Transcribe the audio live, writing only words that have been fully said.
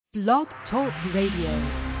Blog Talk Radio.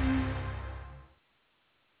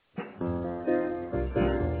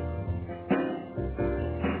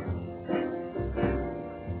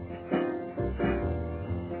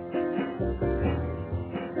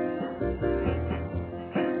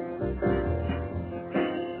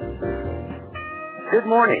 Good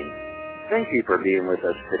morning. Thank you for being with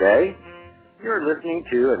us today. You're listening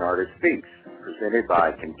to An Artist Speaks, presented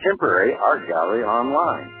by Contemporary Art Gallery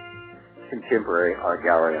Online. Contemporary Art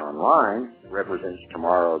Gallery Online represents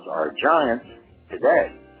tomorrow's art giants today.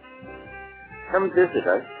 Come visit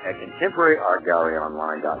us at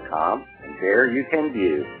contemporaryartgalleryonline.com, and there you can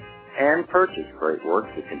view and purchase great works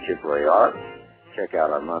of contemporary art, check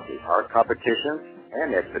out our monthly art competitions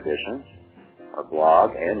and exhibitions, our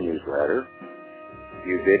blog and newsletter,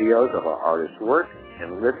 view videos of our artists' work,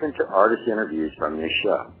 and listen to artist interviews from this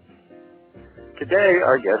show. Today,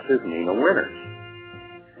 our guest is Nina Winters.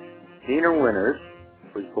 Nina Winters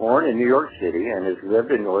was born in New York City and has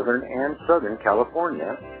lived in Northern and Southern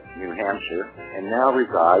California, New Hampshire, and now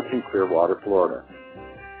resides in Clearwater, Florida.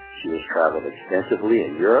 She has traveled extensively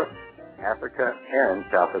in Europe, Africa, and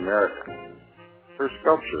South America. Her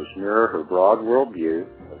sculptures mirror her broad worldview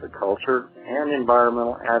of the culture and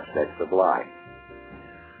environmental aspects of life.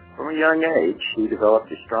 From a young age, she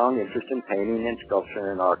developed a strong interest in painting and sculpture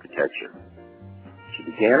and architecture. She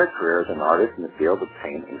began her career as an artist in the field of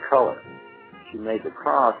paint and color. She made the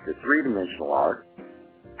cross to three-dimensional art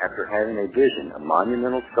after having a vision of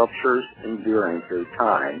monumental sculptures enduring through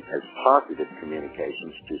time as positive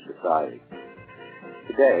communications to society.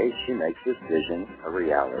 Today, she makes this vision a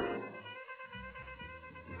reality.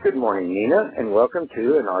 Good morning, Nina, and welcome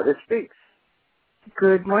to An Artist Speaks.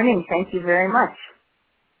 Good morning. Thank you very much.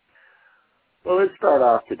 Well, let's start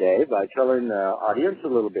off today by telling the audience a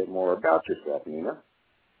little bit more about yourself, Nina.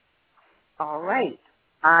 All right.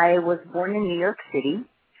 I was born in New York City.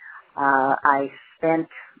 I spent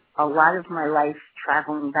a lot of my life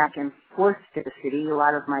traveling back and forth to the city. A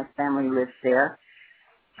lot of my family lives there.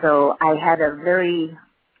 So I had a very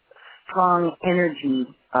strong energy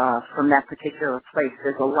from that particular place.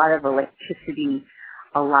 There's a lot of electricity,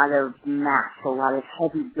 a lot of mass, a lot of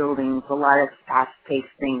heavy buildings, a lot of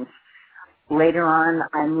fast-paced things. Later on,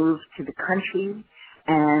 I moved to the country,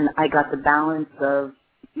 and I got the balance of,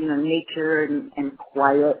 nature and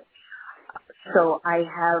quiet. So I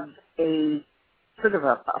have a sort of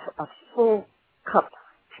a full cup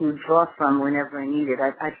to draw from whenever I need it.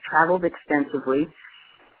 I've traveled extensively.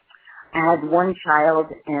 I had one child,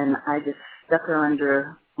 and I just stuck her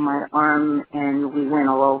under my arm, and we went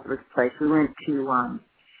all over the place. We went to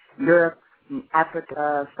Europe,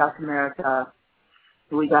 Africa, South America.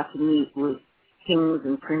 We got to meet with kings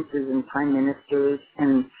and princes and prime ministers,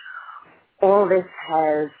 and all this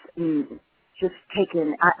has just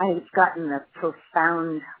taken, I've gotten a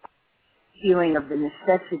profound feeling of the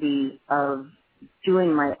necessity of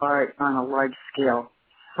doing my art on a large scale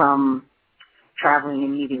from traveling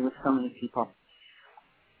and meeting with so many people.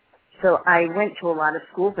 So I went to a lot of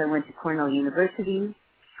schools. I went to Cornell University,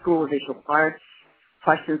 School of Visual Arts,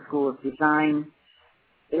 Parsons School of Design.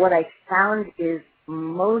 What I found is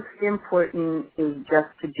most important is just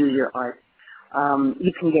to do your art.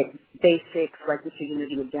 You can get basics, like if you're going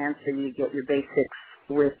to be a dancer, you get your basics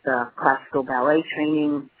with classical ballet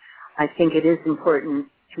training. I think it is important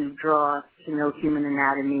to draw, to know human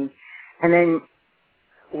anatomy. And then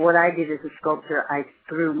what I did as a sculptor, I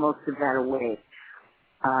threw most of that away.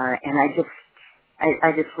 And I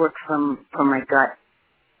just worked from my gut.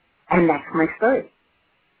 And that's my story.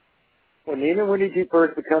 Well, Nina, when did you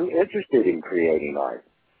first become interested in creating art?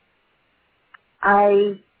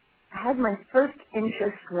 I had my first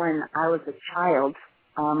interest when I was a child.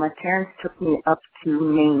 My parents took me up to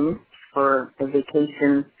Maine for a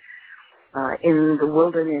vacation in the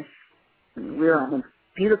wilderness. We were on a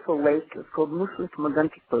beautiful lake. It was called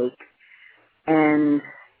Muslik-Maguntic Lake. And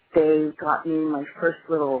they got me my first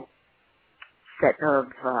little set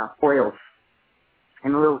of oils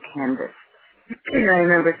and a little canvas. And I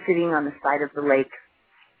remember sitting on the side of the lake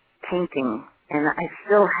painting, and I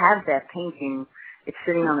still have that painting. It's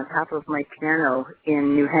sitting on the top of my piano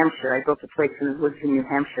in New Hampshire. I built a place in the woods in New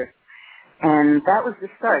Hampshire. And that was the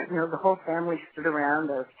start. The whole family stood around.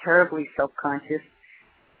 I was terribly self-conscious,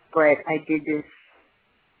 but I did this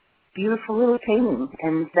beautiful little painting,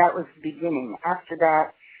 and that was the beginning. After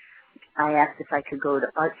that, I asked if I could go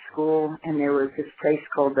to art school, and there was this place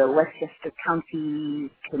called the Westchester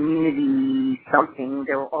County Community something.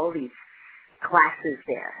 There were all these classes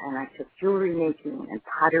there, and I took jewelry making and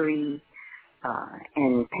pottery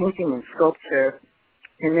and painting and sculpture.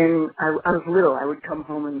 And then I was little. I would come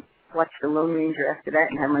home and watch The Lone Ranger after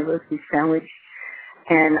that and have my roast beef sandwich.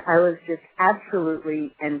 And I was just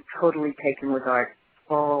absolutely and totally taken with art.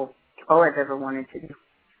 All I've ever wanted to do.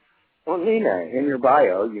 Well, Nina, in your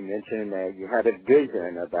bio, you mentioned that you had a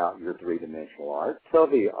vision about your three-dimensional art. Tell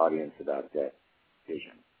the audience about that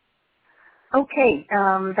vision. Okay,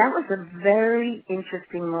 that was a very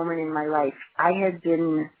interesting moment in my life. I had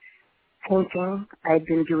been painting. I had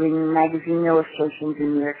been doing magazine illustrations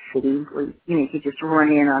in New York City, where you could just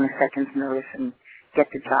run in on a second's notice and get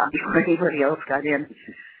the job before anybody else got in.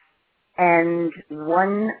 And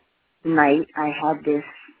one night I had this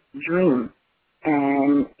dream,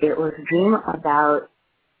 and it was a dream about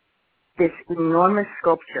this enormous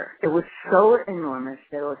sculpture. It was so enormous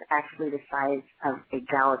that it was actually the size of a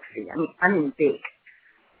galaxy. I mean big.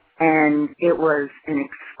 And it was an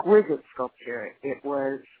exquisite sculpture. It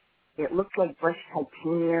looked like brushed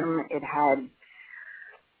titanium. It had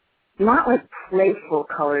not like playful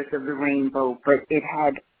colors of the rainbow, but it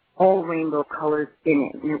had all rainbow colors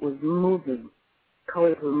in it, and it was moving.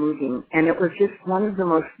 Colors were moving, and it was just one of the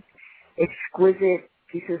most exquisite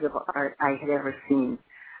pieces of art I had ever seen.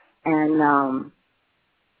 And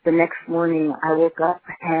the next morning, I woke up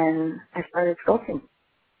and I started sculpting.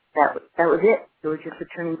 That was it. It was just a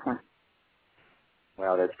turning point.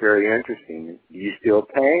 Wow, that's very interesting. Do you still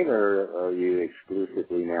paint, or are you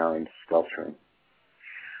exclusively now into sculpturing?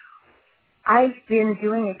 I've been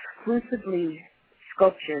doing exclusively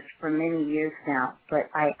sculptures for many years now, but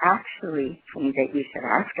I actually, funny that you should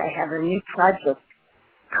ask, I have a new project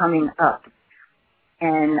coming up,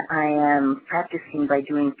 and I am practicing by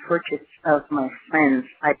doing portraits of my friends.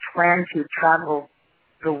 I plan to travel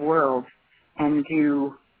the world and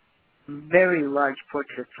do very large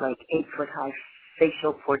portraits, like 8-foot-high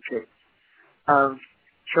facial portraits of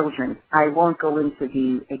children. I won't go into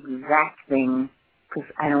the exact thing because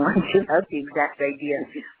I don't want to give out the exact idea,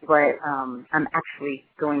 but I'm actually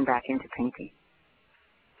going back into painting.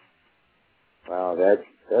 Wow,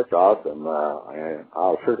 that's awesome.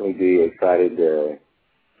 I'll certainly be excited to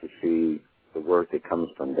see the work that comes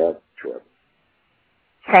from that trip.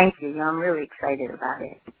 Thank you. I'm really excited about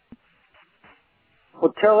it.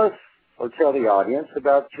 Well, tell us, or tell the audience,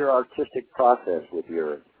 about your artistic process with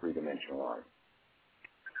your three-dimensional art.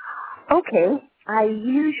 Okay. I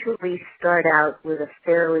usually start out with a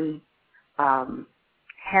fairly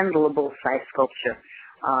handleable size sculpture,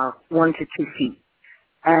 1 to 2 feet.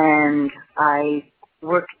 And I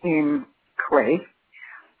work in clay.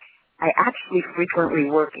 I actually frequently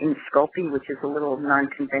work in Sculpey, which is a little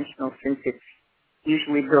non-conventional since it's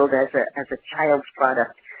usually billed as a child's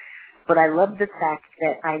product. But I love the fact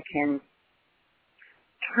that I can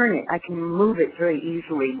turn it, I can move it very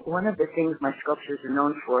easily. One of the things my sculptures are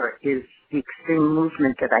known for is the extreme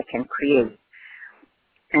movement that I can create.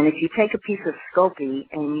 And if you take a piece of Sculpey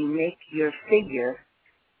and you make your figure,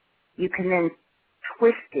 you can then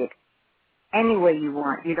twist it any way you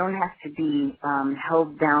want. You don't have to be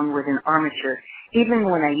held down with an armature. Even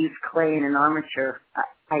when I use clay in an armature,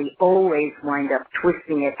 I always wind up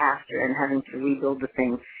twisting it after and having to rebuild the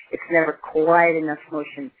thing. It's never quite enough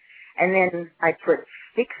motion. And then I put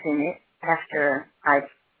sticks in it after I've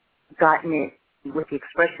gotten it with the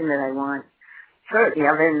expression that I want. Throw it in the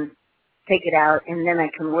oven, take it out, and then I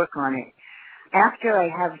can work on it. After I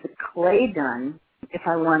have the clay done, if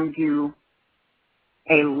I want to do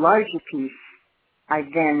a larger piece, I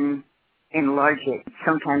then enlarge it.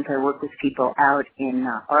 Sometimes I work with people out in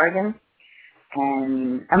Oregon,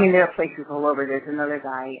 and I mean there are places all over. There's another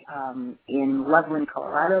guy in Loveland,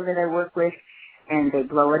 Colorado that I work with, and they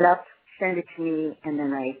blow it up, send it to me, and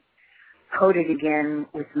then I coat it again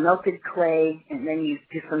with melted clay, and then you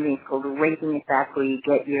do something called raking it back where you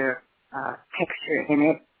get your texture in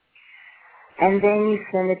it. And then you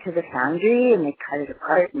send it to the foundry, and they cut it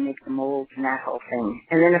apart and make the molds and that whole thing.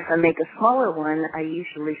 And then if I make a smaller one, I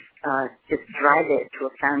usually just drive it to a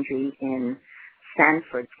foundry in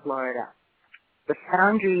Sanford, Florida. The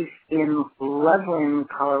foundries in Loveland,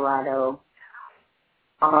 Colorado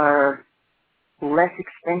are less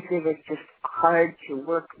expensive. It's just hard to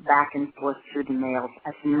work back and forth through the mail.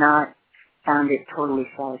 I've not found it totally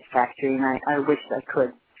satisfactory, and I wish I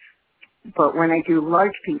could. But when I do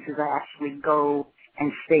large pieces, I actually go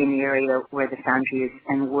and stay in the area where the foundry is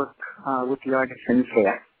and work with the artisans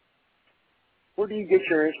there. Where do you get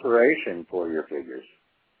your inspiration for your figures?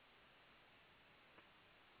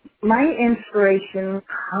 My inspiration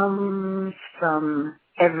comes from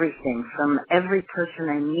everything, from every person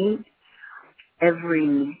I meet,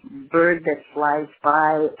 every bird that flies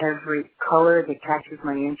by, every color that catches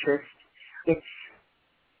my interest. It's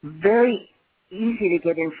very easy to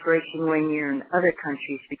get inspiration when you're in other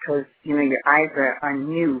countries because, you know, your eyes are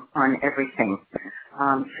new on everything.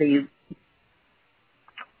 So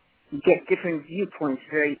get different viewpoints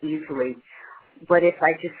very easily. But if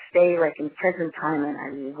I just stay like in present time and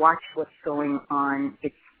I watch what's going on,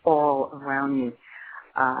 it's all around me.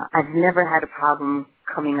 I've never had a problem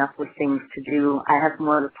coming up with things to do. I have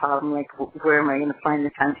more of a problem like where am I going to find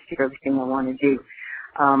the time to do everything I want to do.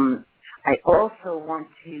 I also want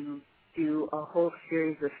to do a whole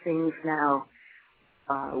series of things now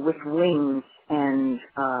with wings and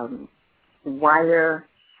wire.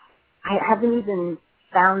 I haven't even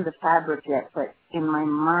found the fabric yet, but in my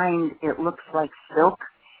mind it looks like silk.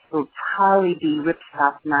 It will probably be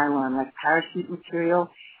ripstop nylon, like parachute material,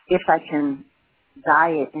 if I can dye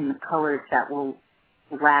it in the colors that will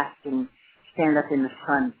last and stand up in the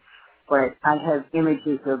sun. But I have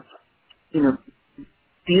images of,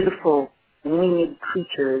 beautiful winged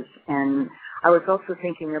creatures, and I was also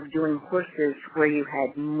thinking of doing horses where you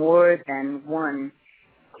had more than one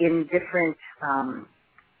in different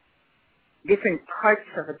parts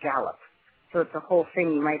of a gallop. So it's a whole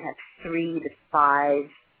thing. You might have 3 to 5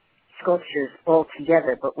 sculptures all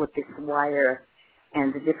together, but with this wire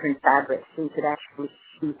and the different fabrics, so you could actually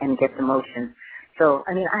see and get the motion. So,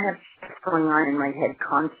 I have stuff going on in my head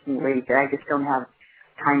constantly that I just don't have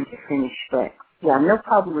time to finish. But, yeah, no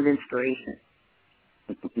problem with inspiration.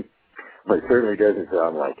 But it certainly doesn't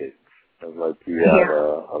sound like it. Sounds like you have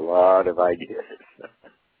a lot of ideas.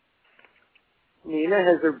 Nina,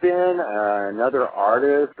 has there been another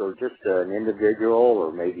artist or just an individual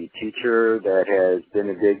or maybe teacher that has been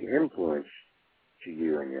a big influence to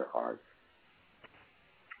you in your art?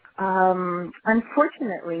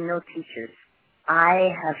 Unfortunately, no teachers.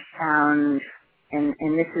 I have found, and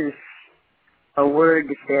this is a word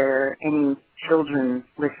if there are any children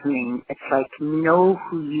listening, it's like know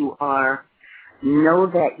who you are, know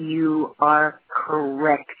that you are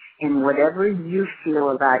correct in whatever you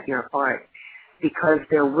feel about your art, because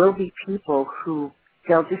there will be people who,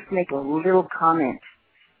 they'll just make a little comment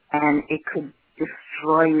and it could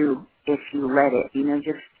destroy you if you let it.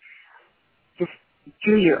 Just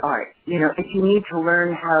do your art. If you need to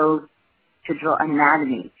learn how to draw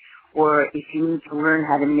anatomy, or if you need to learn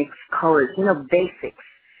how to mix colors, basics,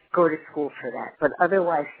 go to school for that. But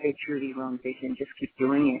otherwise, stay true to your own vision. Just keep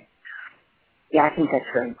doing it. Yeah, I think that's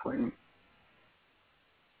very important.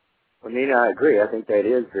 Well, Nina, I agree. I think that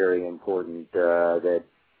is very important, that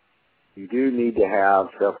you do need to have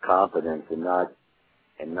self-confidence and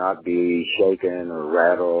not be shaken or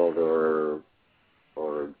rattled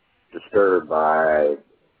or disturbed by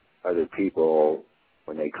other people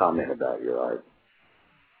when they comment about your art.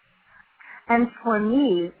 And for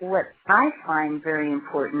me, what I find very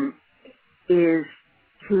important is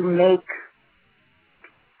to make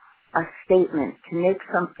a statement, to make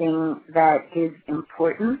something that is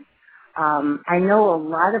important. I know a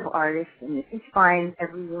lot of artists, and this is fine,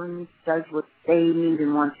 everyone does what they need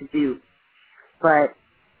and want to do. But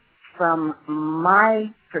from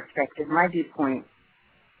my perspective, my viewpoint,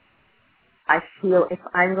 I feel if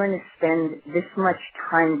I'm going to spend this much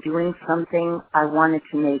time doing something, I want it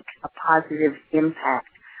to make a positive impact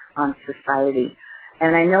on society.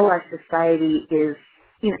 And I know our society is,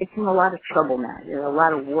 it's in a lot of trouble now. There are a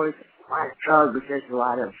lot of wars, a lot of drugs, there's a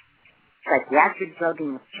lot of psychiatric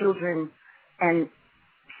drugging of children. And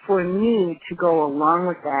for me to go along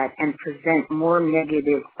with that and present more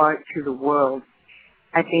negative art to the world,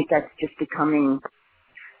 I think that's just becoming,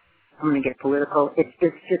 I'm going to get political, it's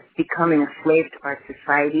just becoming a slave to our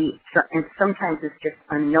society. So, and sometimes it's just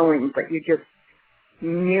unknowing, but you're just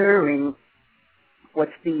mirroring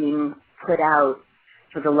what's being put out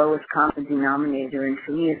for the lowest common denominator. And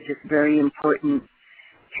for me, it's just very important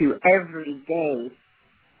to every day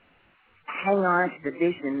hang on to the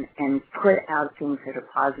vision and put out things that are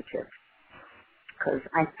positive. Because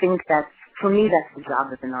I think for me, that's the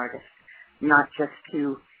job of an artist, not just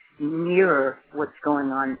to mirror what's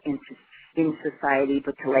going on in society,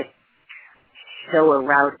 but to show a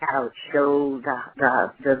route out, show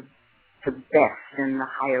the best in the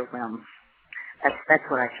higher realms. That's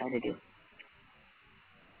what I try to do.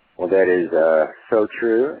 Well, that is so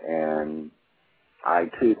true, and I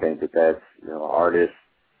too think that's artists.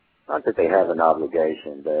 Not that they have an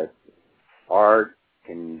obligation, but art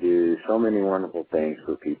can do so many wonderful things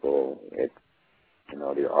for people.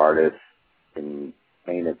 The artist can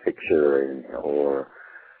paint a picture or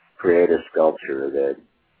create a sculpture that's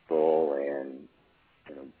full and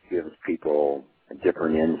gives people a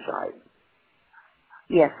different insight.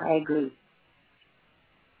 Yes, I agree.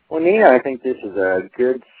 Well, Nina, I think this is a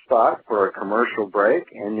good spot for a commercial break,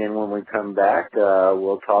 and then when we come back,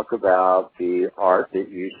 we'll talk about the art that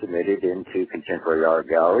you submitted into Contemporary Art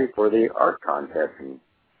Gallery for the art contest and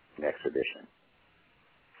exhibition.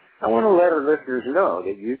 I want to let our listeners know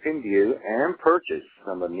that you can view and purchase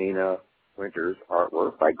some of Nina Winter's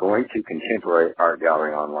artwork by going to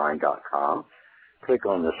contemporaryartgalleryonline.com. Click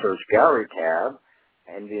on the Search Gallery tab,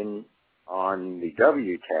 and then on the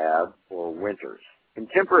W tab for Winters.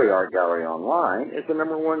 Contemporary Art Gallery Online is the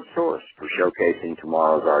 #1 source for showcasing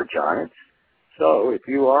tomorrow's art giants. So if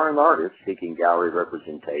you are an artist seeking gallery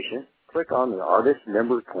representation, click on the Artist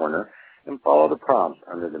Member corner and follow the prompts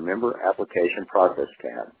under the Member Application Process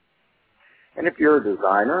tab. And if you're a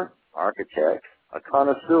designer, architect, a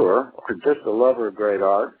connoisseur, or just a lover of great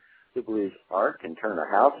art who believes art can turn a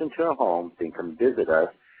house into a home, then come visit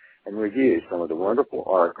us and review some of the wonderful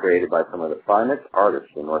art created by some of the finest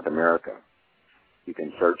artists in North America. You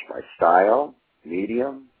can search by style,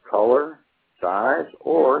 medium, color, size,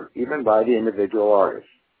 or even by the individual artist.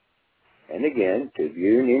 And again, to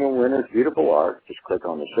view Nina Winter's beautiful art, just click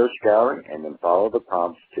on the Search Gallery and then follow the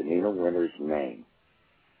prompts to Nina Winter's name.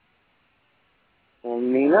 Well,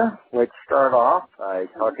 Nina, let's start off by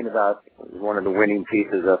talking about one of the winning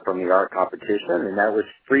pieces up from the art competition, and that was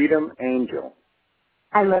Freedom Angel.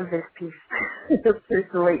 I love this piece.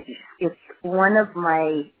 Personally, it's one of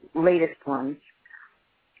my latest ones.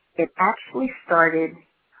 It actually started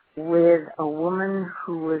with a woman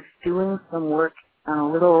who was doing some work on a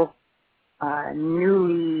little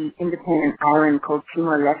newly independent island called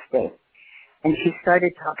Timor-Leste. And she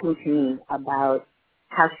started talking to me about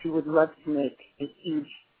how she would love to make a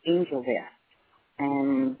huge angel there.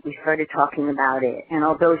 And we started talking about it. And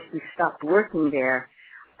although she stopped working there,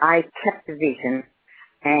 I kept the vision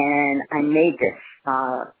and I made this.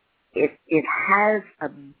 It has a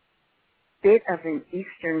bit of an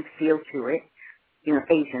Eastern feel to it,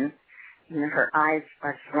 Asian. Her eyes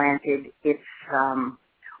are slanted. It's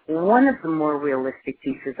one of the more realistic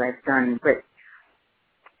pieces I've done, but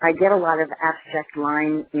I get a lot of abstract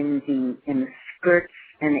line in the skirts,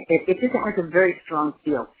 and it just has a very strong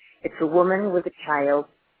feel. It's a woman with a child,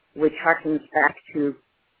 which harkens back to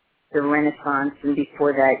the Renaissance, and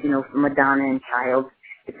before that, Madonna and child.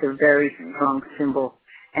 It's a very strong symbol.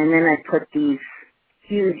 And then I put these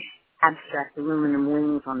huge abstract aluminum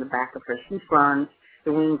wings on the back of her. She's bronze.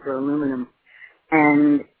 The wings are aluminum.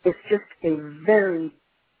 And it's just a very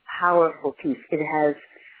powerful piece. It has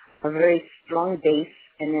a very strong base,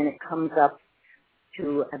 and then it comes up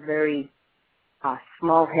to a very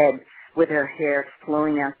small head with her hair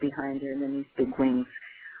flowing out behind her and then these big wings.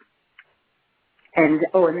 And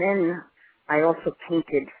then I also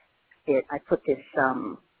painted it. I put this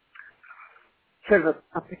sort of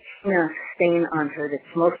a patina stain on her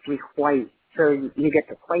that's mostly white. So you get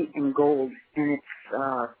the white and gold, and it's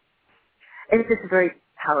just a very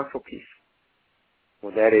powerful piece.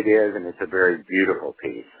 Well, that it is, and it's a very beautiful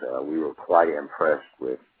piece. We were quite impressed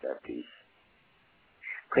with that piece.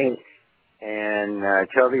 Great. And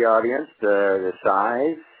tell the audience the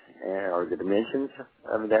size or the dimensions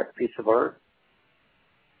of that piece of art.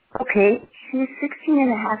 Okay, she's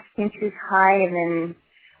 16.5 inches high, and then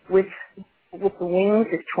with the wings,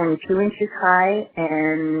 it's 22 inches high,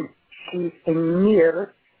 and she's a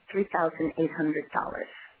mere $3,800.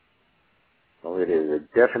 Well, it is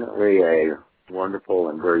definitely a wonderful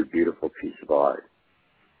and very beautiful piece of art.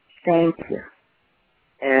 Thank you.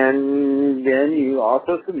 And then you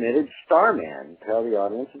also submitted Starman. Tell the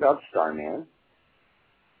audience about Starman.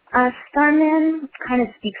 Starman kind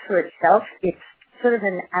of speaks for itself. It's sort of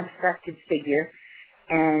an abstracted figure,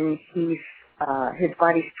 and his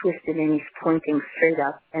body's twisted and he's pointing straight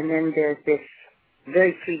up, and then there's this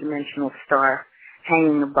very three-dimensional star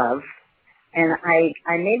hanging above. And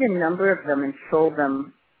I made a number of them and sold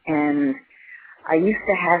them, and I used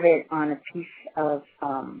to have it on a piece of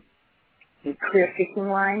a clear fishing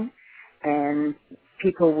line, and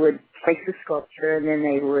people would place the sculpture, and then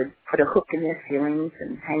they would put a hook in their ceilings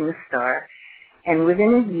and hang the star. And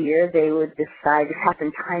within a year, they would decide, it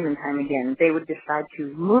happened time and time again, they would decide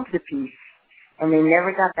to move the piece, and they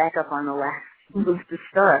never got back up on the last move the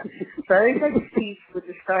star. So I always had a piece with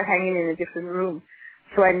the star hanging in a different room.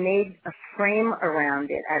 So I made a frame around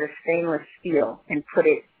it out of stainless steel and put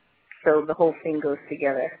it so the whole thing goes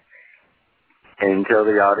together. And tell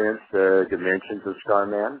the audience the dimensions of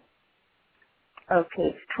Starman. Okay,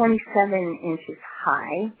 it's 27 inches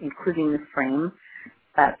high, including the frame,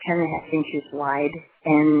 about 10.5 inches wide,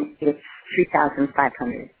 and it's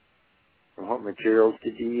 3,500. And what materials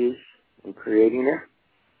did you use in creating it?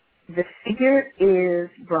 The figure is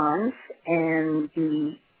bronze, and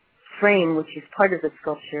the frame, which is part of the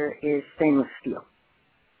sculpture, is stainless steel.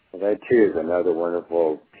 Well, that, too, is another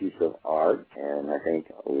wonderful piece of art, and I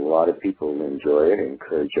think a lot of people will enjoy it. I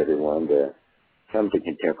encourage everyone to come to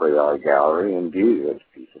Contemporary Art Gallery and view this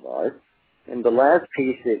piece of art. And the last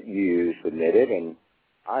piece that you submitted, and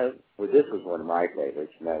this was one of my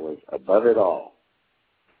favorites, and that was Above It All.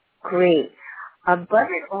 Great. Above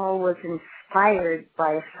It All was inspired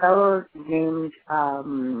by a fellow named,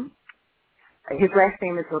 his last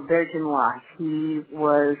name is Aubergenois. He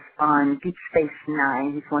was on Deep Space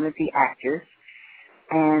Nine. He's one of the actors.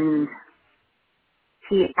 And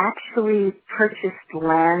he actually purchased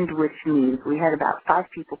land with me. We had about 5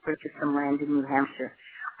 people purchase some land in New Hampshire.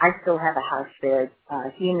 I still have a house there.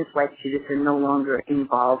 He and his wife Judith are no longer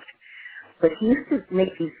involved. But he used to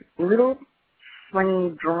make these little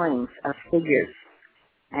funny drawings of figures.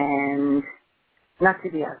 And not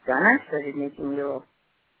to be outdone, I started making little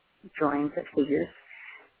drawings of figures.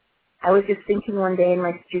 I was just thinking one day in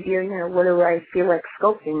my studio, what do I feel like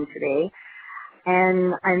sculpting today?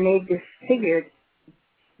 And I made this figure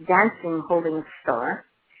dancing, holding a star.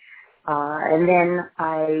 And then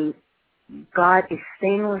I got a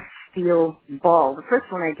stainless steel ball. The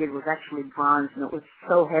first one I did was actually bronze, and it was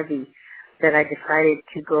so heavy that I decided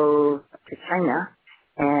to go to China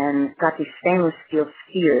and got these stainless steel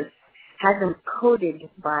spheres, had them coated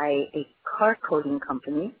by a car coating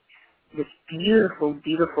company, this beautiful,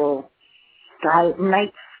 beautiful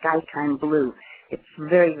night skytime blue. It's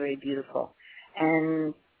very, very beautiful.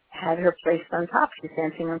 And had her placed on top. She's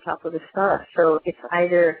dancing on top of the star. So it's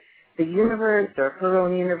either the universe or her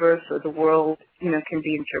own universe or the world, can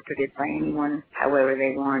be interpreted by anyone however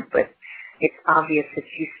they want. But it's obvious that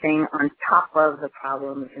she's staying on top of the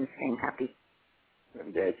problems and staying happy.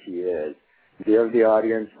 That she is. Do you have the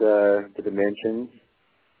audience the dimensions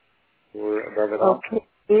for Above It All? Okay.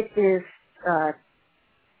 It is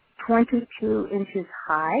 22 inches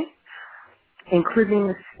high, including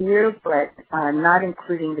the sphere, but not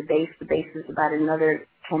including the base. The base is about another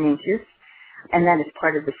 10 inches, and that is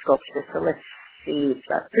part of the sculpture. So let's see, it's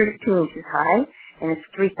about 32 inches high, and it's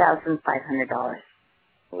 $3,500.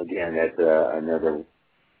 Well, again, that's another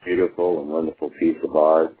beautiful and wonderful piece of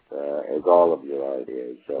art, as all of your art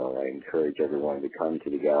is. So I encourage everyone to come to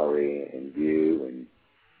the gallery and view and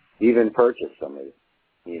even purchase some of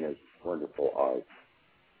Nina's wonderful art.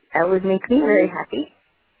 That would make me very happy.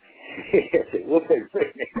 Yes, it would.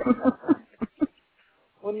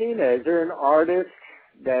 Well, Nina, is there an artist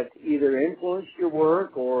that either influenced your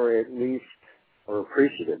work or at least are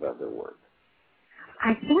appreciative of their work?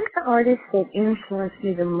 I think the artist that influenced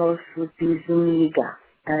me the most would be Zuniga,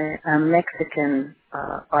 a Mexican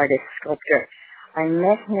artist, sculptor. I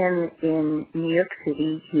met him in New York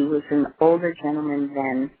City. He was an older gentleman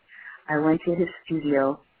then. I went to his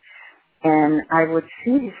studio, and I would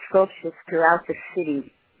see his sculptures throughout the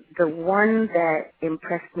city. The one that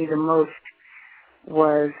impressed me the most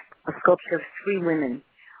was a sculpture of 3 women.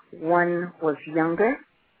 One was younger,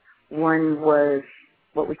 one was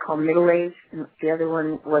what we call middle-aged, and the other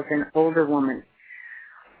one was an older woman.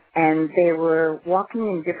 And they were walking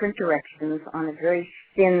in different directions on a very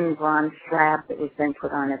thin bronze slab that was then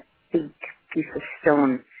put on a big piece of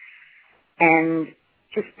stone. And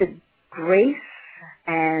just the grace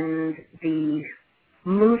and the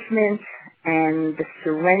movement and the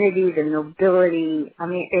serenity, the nobility. I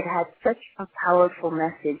mean, it had such a powerful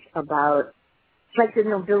message about, like, the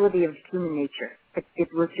nobility of human nature. It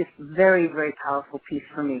was just very, very powerful piece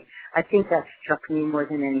for me. I think that struck me more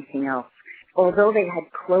than anything else. Although they had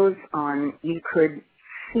clothes on, you could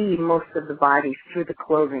see most of the body through the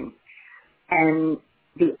clothing. And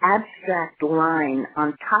the abstract line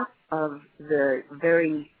on top of the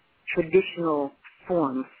very traditional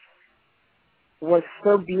forms was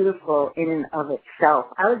so beautiful in and of itself.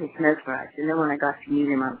 I was just mesmerized. And then when I got to meet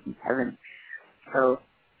him, I was in heaven. So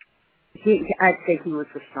I'd say he was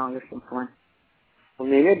the strongest influence. Well,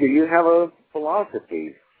 Nina, do you have a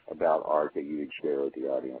philosophy about art that you would share with the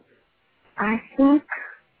audience? I think,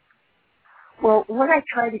 well, what I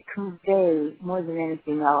try to convey more than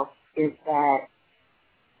anything else is that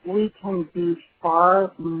we can be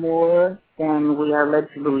far more than we are led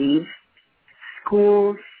to believe.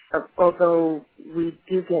 Schools, although we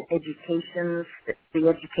do get educations, the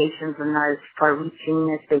educations are not as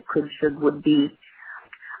far-reaching as they could, should, would be.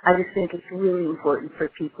 I just think it's really important for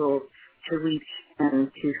people to reach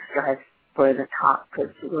and to strive for the top,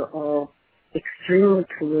 because we're all extremely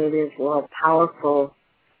creative, we're all powerful.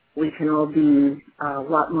 We can all be a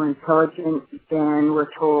lot more intelligent than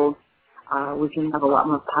we're told. We can have a lot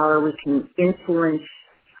more power. We can influence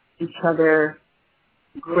each other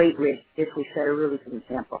greatly if we set a really good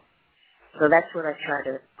example. So that's what I try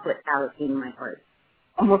to put out in my art.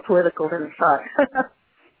 I'm more political than I thought.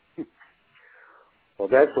 Well,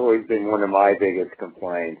 that's always been one of my biggest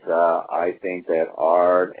complaints. I think that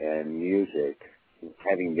art and music,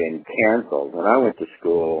 having been canceled, when I went to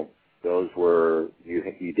school, those were,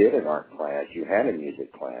 you did an art class, you had a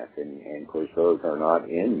music class, and of course those are not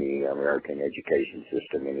in the American education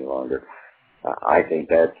system any longer. I think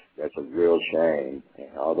that's a real shame.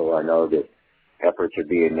 And although I know that efforts are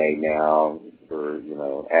being made now for,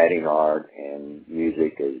 adding art and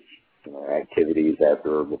music as, activities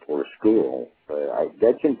after or before school. But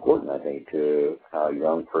that's important, I think, to how a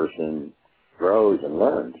young person grows and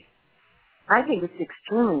learns. I think it's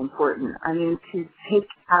extremely important. I mean, to take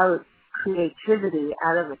out creativity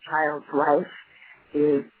out of a child's life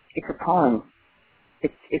it's appalling.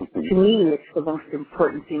 To me, it's the most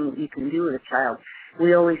important thing that you can do with a child.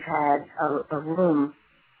 We always had a room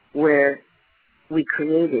where we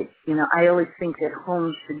created. I always think that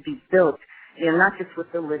homes should be built, not just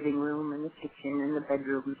with the living room and the kitchen and the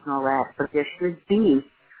bedrooms and all that, but there should be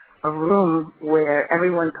a room where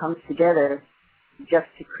everyone comes together just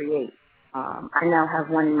to create. I now have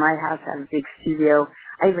one in my house. I have a big studio.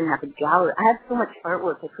 I even have a gallery. I have so much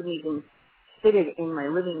artwork I couldn't even fit it in my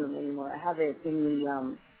living room anymore. I have it in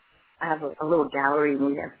the, I have a little gallery, and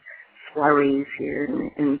we have soirees here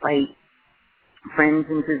and invite friends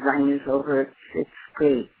and designers over. It's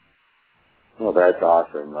great. Well, that's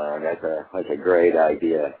awesome. That's a great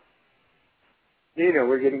idea. Nina,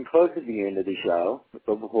 we're getting close to the end of the show.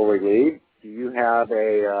 So before we leave, do you have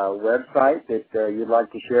a website that you'd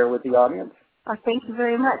like to share with the audience? Oh, thank you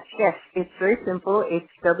very much. Yes, it's very simple. It's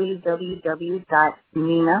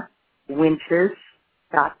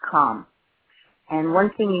www.ninawinters.com. And one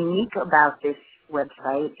thing unique about this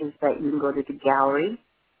website is that you can go to the gallery,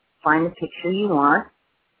 find the picture you want,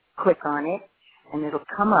 click on it, and it'll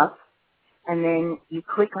come up. And then you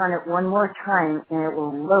click on it one more time, and it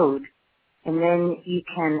will load. And then you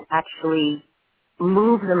can actually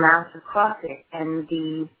move the mouse across it, and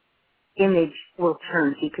the image will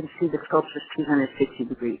turn. So you can see the sculpture's 360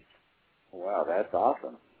 degrees. Wow, that's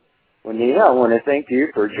awesome. Well, Nina, I want to thank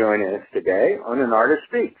you for joining us today on An Artist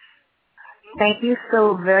Speaks. Thank you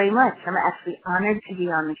so very much. I'm actually honored to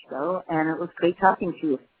be on the show, and it was great talking to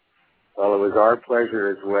you. Well, it was our pleasure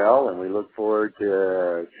as well, and we look forward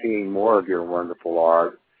to seeing more of your wonderful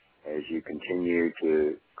art as you continue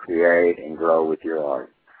to create and grow with your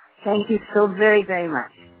art. Thank you so very, very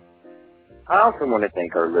much. I also want to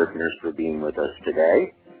thank our listeners for being with us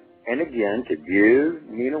today. And again, to view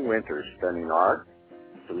Nina Winters' stunning art,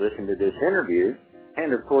 to listen to this interview,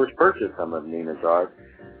 and of course purchase some of Nina's art,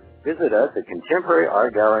 visit us at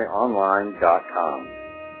ContemporaryArtGalleryOnline.com.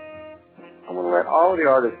 I want to let all of the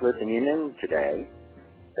artists listening in today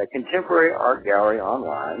that Contemporary Art Gallery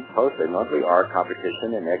Online hosts a monthly art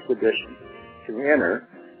competition and exhibition. To enter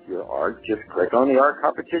your art, just click on the Art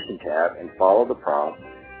Competition tab and follow the prompts,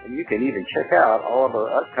 and you can even check out all of our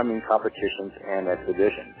upcoming competitions and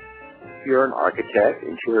exhibitions. If you're an architect,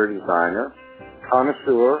 interior designer,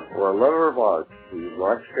 connoisseur, or a lover of art who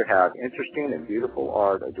wants to have interesting and beautiful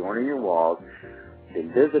art adorning your walls, then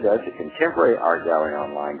visit us at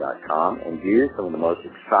ContemporaryArtGalleryOnline.com and view some of the most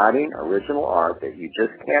exciting original art that you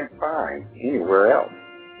just can't find anywhere else.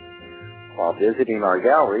 While visiting our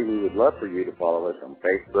gallery, we would love for you to follow us on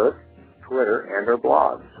Facebook, Twitter, and our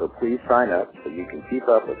blog, so please sign up so you can keep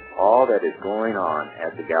up with all that is going on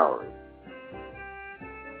at the gallery.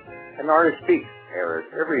 An Artist Speaks airs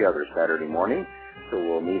every other Saturday morning, so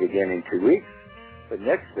we'll meet again in 2 weeks. But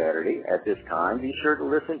next Saturday at this time, be sure to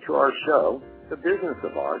listen to our show, The Business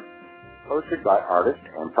of Art, hosted by artist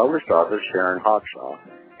and published author Sharon Hawkshaw,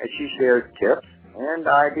 as she shares tips and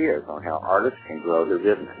ideas on how artists can grow their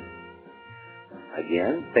business.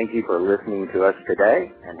 Again, thank you for listening to us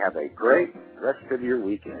today, and have a great rest of your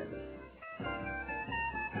weekend.